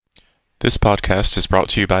This podcast is brought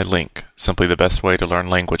to you by Link, simply the best way to learn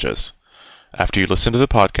languages. After you listen to the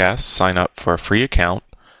podcast, sign up for a free account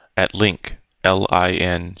at lingq.com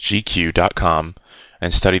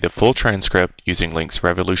and study the full transcript using Link's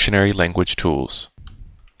revolutionary language tools.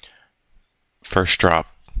 First drop.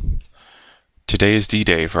 Today is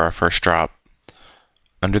D-Day for our first drop.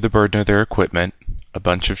 Under the burden of their equipment, a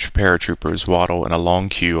bunch of paratroopers waddle in a long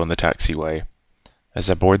queue on the taxiway. As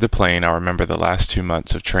I board the plane, I remember the last 2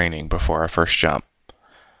 months of training before our first jump.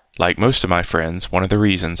 Like most of my friends, one of the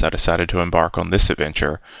reasons I decided to embark on this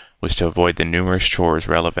adventure was to avoid the numerous chores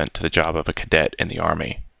relevant to the job of a cadet in the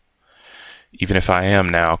Army. Even if I am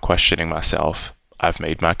now questioning myself, I've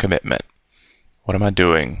made my commitment. What am I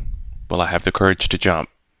doing? Will I have the courage to jump?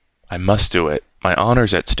 I must do it. My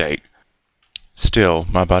honor's at stake. Still,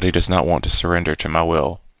 my body does not want to surrender to my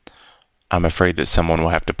will. I'm afraid that someone will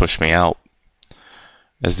have to push me out.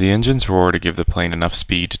 As the engines roar to give the plane enough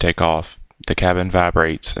speed to take off, the cabin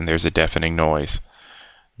vibrates and there's a deafening noise.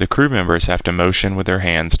 The crew members have to motion with their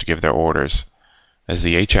hands to give their orders. As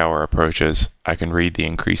the H-hour approaches, I can read the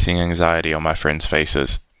increasing anxiety on my friends'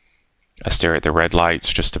 faces. I stare at the red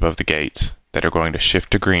lights just above the gates that are going to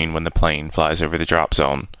shift to green when the plane flies over the drop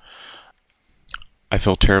zone. I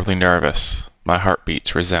feel terribly nervous. My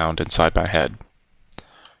heartbeats resound inside my head.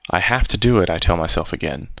 I have to do it, I tell myself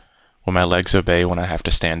again. Will my legs obey when I have to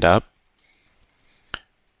stand up?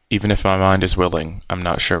 Even if my mind is willing, I'm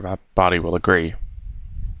not sure my body will agree.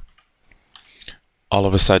 All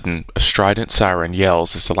of a sudden, a strident siren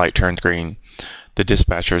yells as the light turns green. The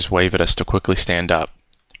dispatchers wave at us to quickly stand up.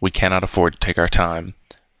 We cannot afford to take our time.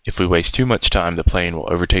 If we waste too much time, the plane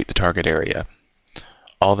will overtake the target area.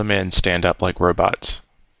 All the men stand up like robots.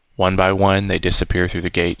 One by one, they disappear through the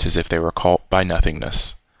gates as if they were caught by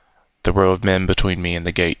nothingness. The row of men between me and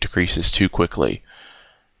the gate decreases too quickly.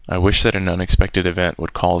 I wish that an unexpected event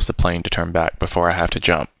would cause the plane to turn back before I have to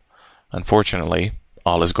jump. Unfortunately,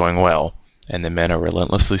 all is going well, and the men are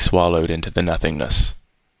relentlessly swallowed into the nothingness.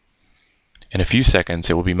 In a few seconds,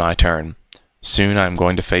 it will be my turn. Soon I am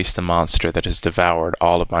going to face the monster that has devoured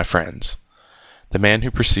all of my friends. The man who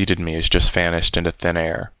preceded me has just vanished into thin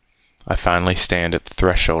air. I finally stand at the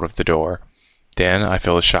threshold of the door. Then I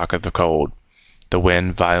feel the shock of the cold. The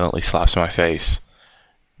wind violently slaps my face.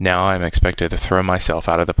 Now I am expected to throw myself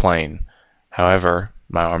out of the plane. However,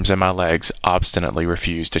 my arms and my legs obstinately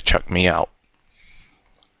refuse to chuck me out.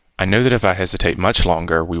 I know that if I hesitate much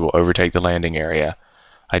longer, we will overtake the landing area.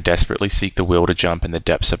 I desperately seek the will to jump in the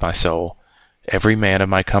depths of my soul. Every man of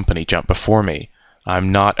my company jumped before me. I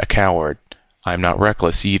am not a coward. I am not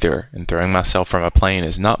reckless either, and throwing myself from a plane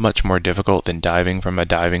is not much more difficult than diving from a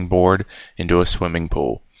diving board into a swimming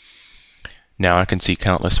pool. Now I can see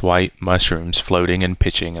countless white mushrooms floating and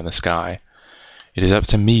pitching in the sky. It is up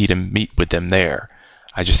to me to meet with them there.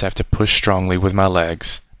 I just have to push strongly with my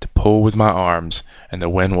legs, to pull with my arms, and the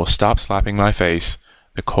wind will stop slapping my face,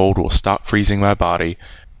 the cold will stop freezing my body,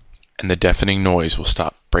 and the deafening noise will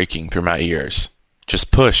stop breaking through my ears.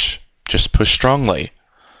 Just push strongly.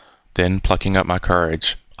 Then, plucking up my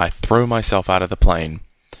courage, I throw myself out of the plane.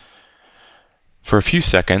 For a few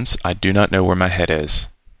seconds, I do not know where my head is.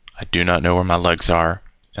 I do not know where my legs are,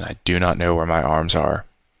 and I do not know where my arms are.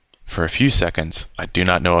 For a few seconds, I do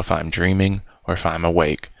not know if I am dreaming or if I am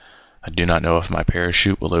awake. I do not know if my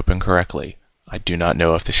parachute will open correctly. I do not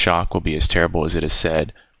know if the shock will be as terrible as it is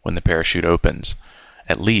said when the parachute opens.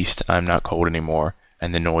 At least, I am not cold anymore,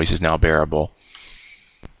 and the noise is now bearable.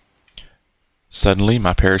 Suddenly,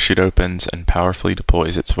 my parachute opens and powerfully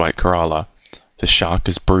deploys its white corolla. The shock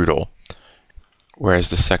is brutal,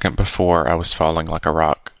 whereas the second before I was falling like a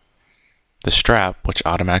rock. The strap, which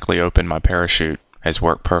automatically opened my parachute, has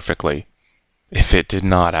worked perfectly. If it did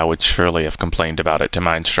not, I would surely have complained about it to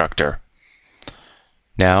my instructor.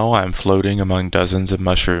 Now I am floating among dozens of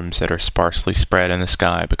mushrooms that are sparsely spread in the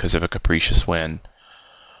sky because of a capricious wind.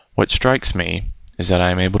 What strikes me is that I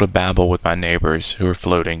am able to babble with my neighbors who are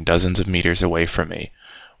floating dozens of meters away from me,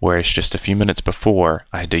 whereas just a few minutes before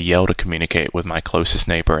I had to yell to communicate with my closest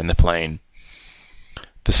neighbor in the plane.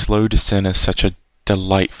 The slow descent is such a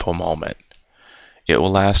delightful moment. It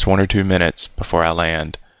will last 1 or 2 minutes before I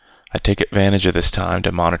land. I take advantage of this time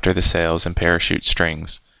to monitor the sails and parachute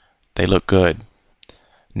strings. They look good.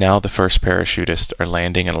 Now the first parachutists are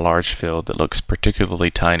landing in a large field that looks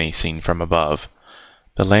particularly tiny seen from above.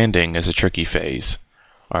 The landing is a tricky phase.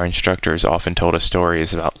 Our instructors often told us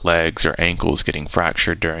stories about legs or ankles getting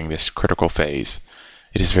fractured during this critical phase.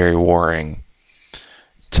 It is very worrying.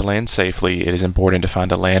 To land safely, it is important to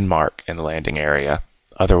find a landmark in the landing area.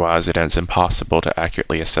 Otherwise, it is impossible to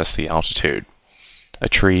accurately assess the altitude. A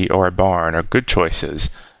tree or a barn are good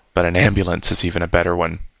choices, but an ambulance is even a better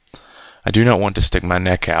one. I do not want to stick my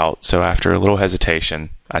neck out, so after a little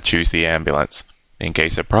hesitation, I choose the ambulance. In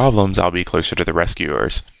case of problems, I'll be closer to the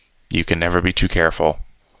rescuers. You can never be too careful.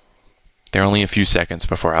 There are only a few seconds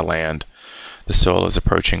before I land. The soil is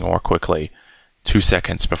approaching more quickly. 2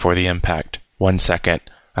 seconds before the impact. 1 second.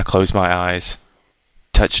 I close my eyes.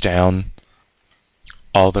 Touchdown.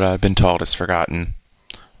 All that I have been taught is forgotten.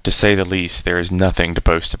 To say the least, there is nothing to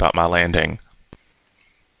boast about my landing.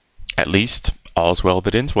 At least, all's well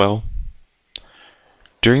that ends well.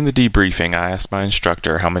 During the debriefing, I asked my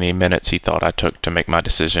instructor how many minutes he thought I took to make my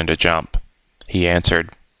decision to jump. He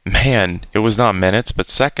answered, "Man, it was not minutes, but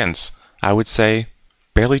seconds. I would say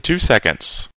barely 2 seconds."